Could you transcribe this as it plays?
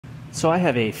So I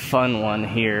have a fun one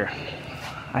here.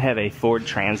 I have a Ford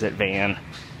Transit van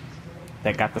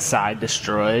that got the side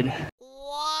destroyed.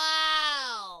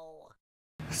 Wow!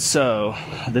 So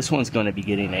this one's going to be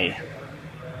getting a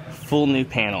full new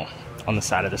panel on the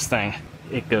side of this thing.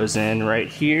 It goes in right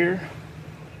here,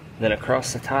 then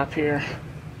across the top here,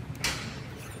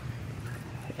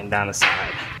 and down the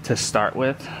side. To start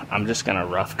with, I'm just going to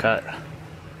rough cut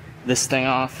this thing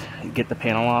off, get the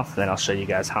panel off, then I'll show you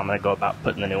guys how I'm going to go about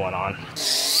putting the new one on.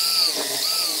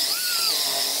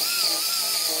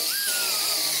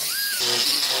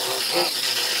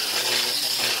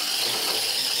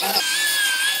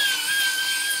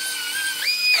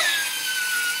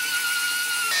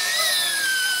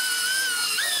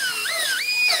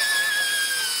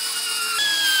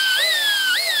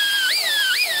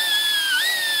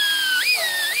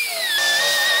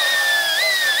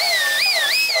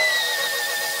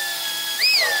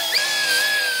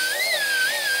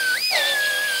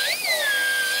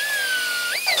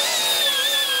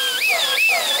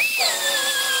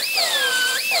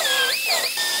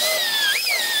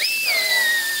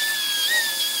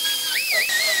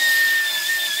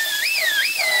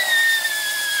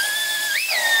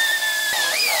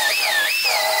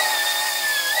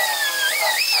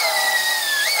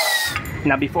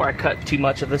 Now before I cut too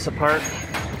much of this apart,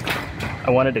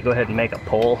 I wanted to go ahead and make a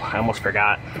pole. I almost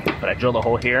forgot, but I drilled a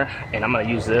hole here, and I'm going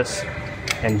to use this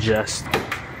and just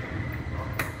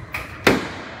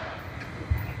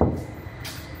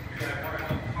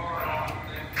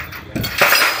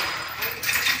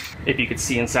if you could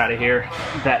see inside of here,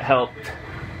 that helped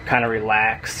kind of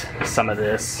relax some of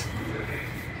this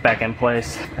back in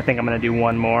place. I think I'm going to do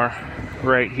one more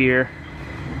right here.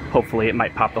 Hopefully it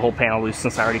might pop the whole panel loose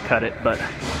since I already cut it, but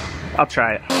I'll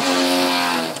try it.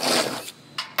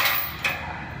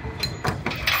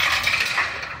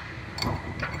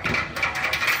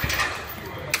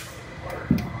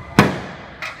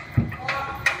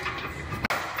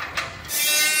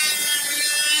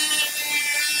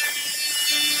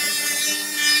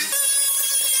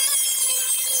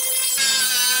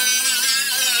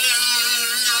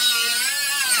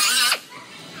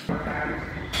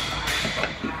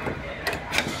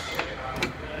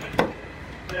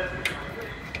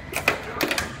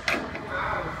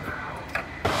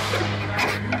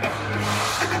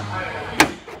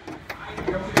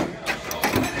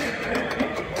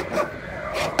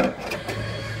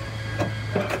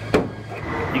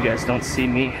 You guys don't see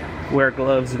me wear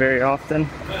gloves very often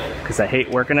because I hate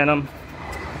working in them,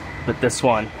 but this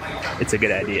one, it's a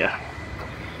good idea.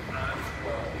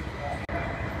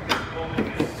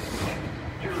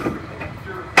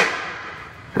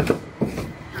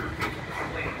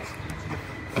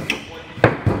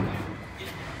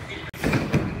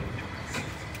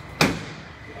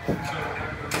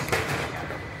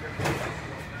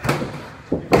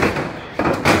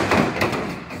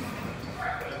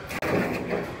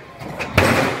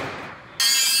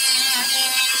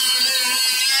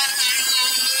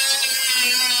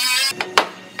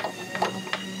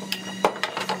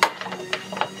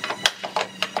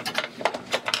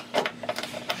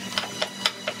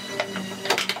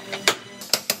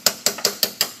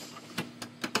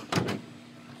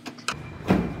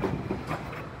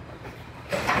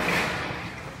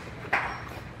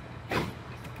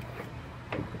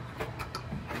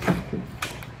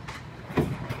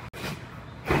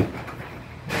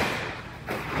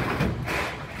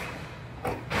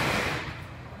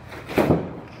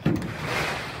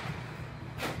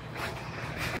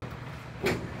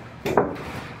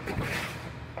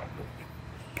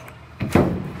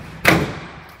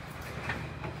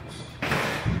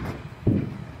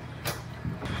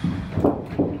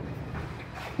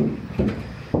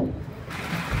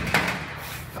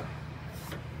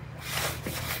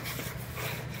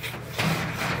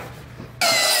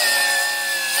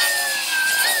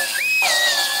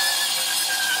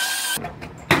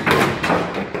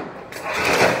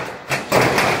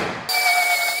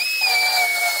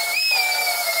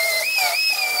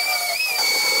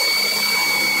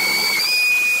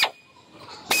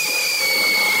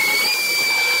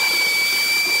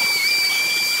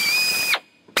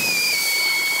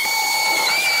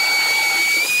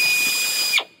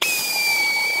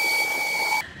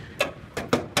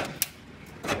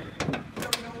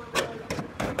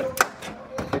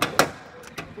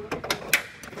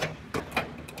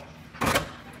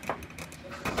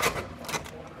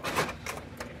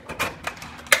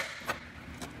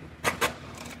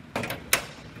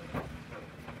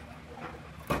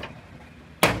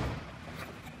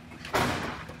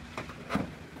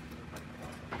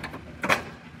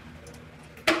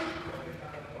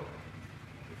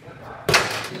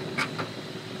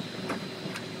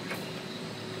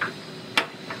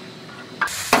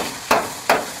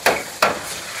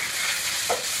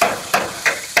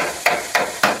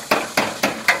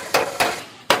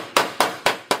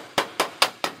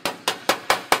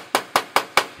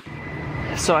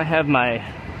 So I have my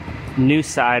new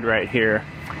side right here,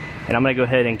 and I'm gonna go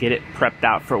ahead and get it prepped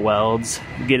out for welds,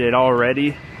 get it all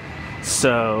ready,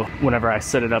 so whenever I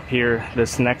set it up here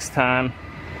this next time,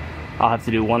 I'll have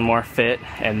to do one more fit,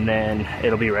 and then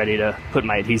it'll be ready to put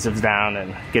my adhesives down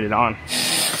and get it on.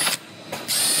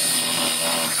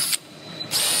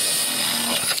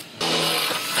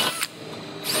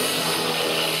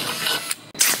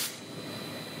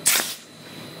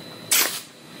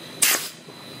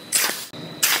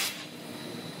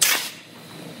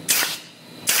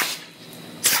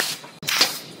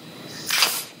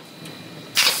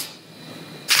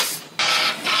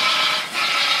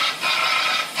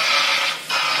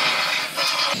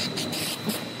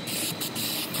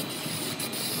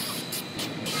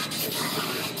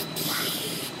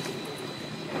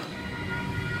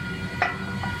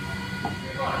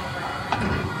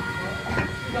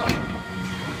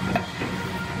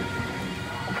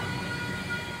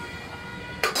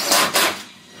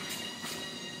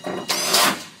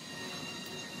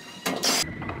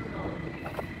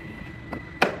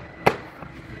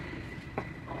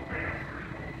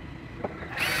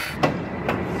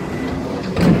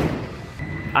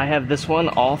 I have this one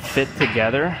all fit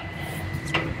together.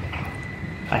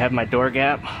 I have my door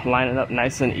gap lining up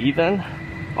nice and even,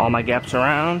 all my gaps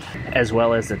around, as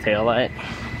well as the taillight.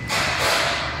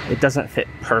 It doesn't fit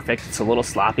perfect, it's a little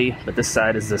sloppy, but this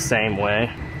side is the same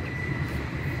way.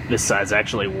 This side's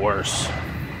actually worse.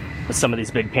 But some of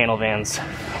these big panel vans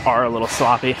are a little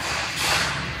sloppy.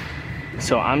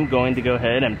 So I'm going to go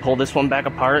ahead and pull this one back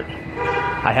apart.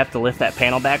 I have to lift that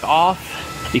panel back off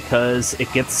because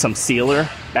it gets some sealer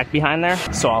back behind there.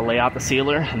 So I'll lay out the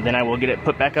sealer, and then I will get it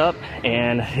put back up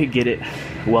and get it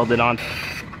welded on.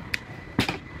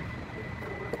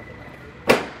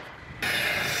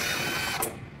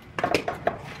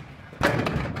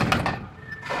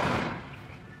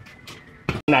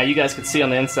 Now you guys can see on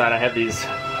the inside I have these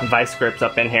vice grips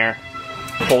up in here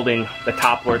holding the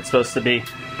top where it's supposed to be,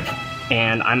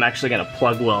 and I'm actually going to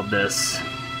plug weld this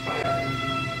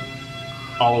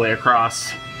all the way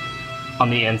across on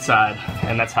the inside,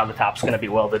 and that's how the top's going to be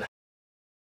welded.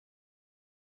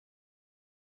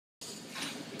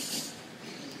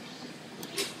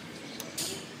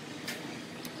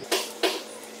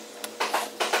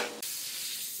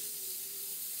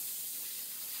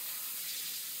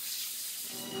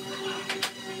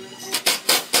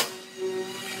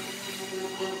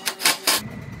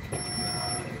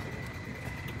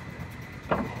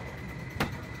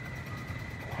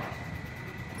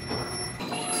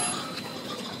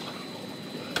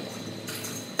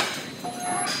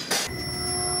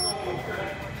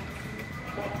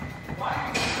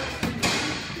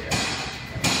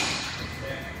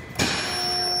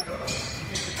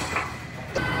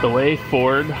 The way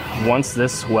Ford wants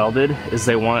this welded is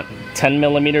they want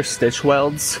 10mm stitch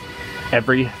welds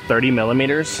every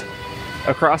 30mm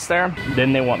across there.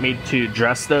 Then they want me to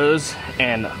dress those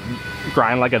and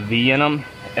grind like a V in them,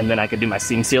 and then I could do my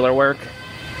seam sealer work.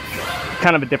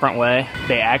 Kind of a different way.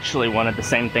 They actually wanted the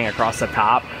same thing across the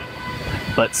top,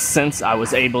 but since I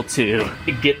was able to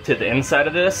get to the inside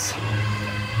of this,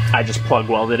 I just plug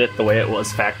welded it the way it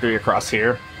was factory across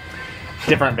here.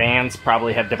 Different vans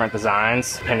probably have different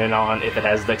designs depending on if it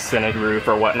has the extended roof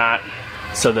or whatnot.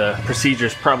 So the procedure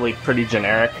is probably pretty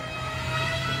generic.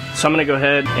 So I'm gonna go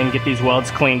ahead and get these welds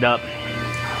cleaned up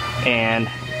and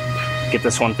get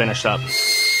this one finished up.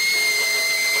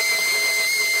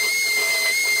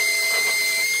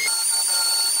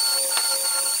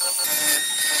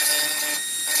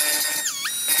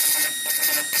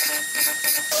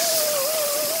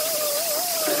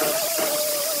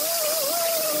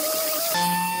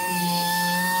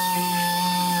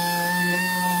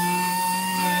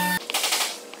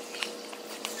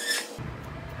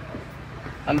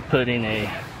 I'm putting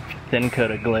a thin coat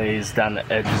of glaze down the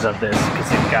edges of this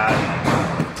because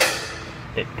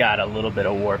it got a little bit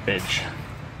of warpage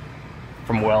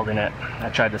from welding it. I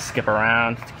tried to skip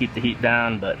around to keep the heat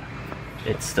down, but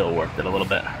it still warped it a little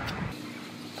bit.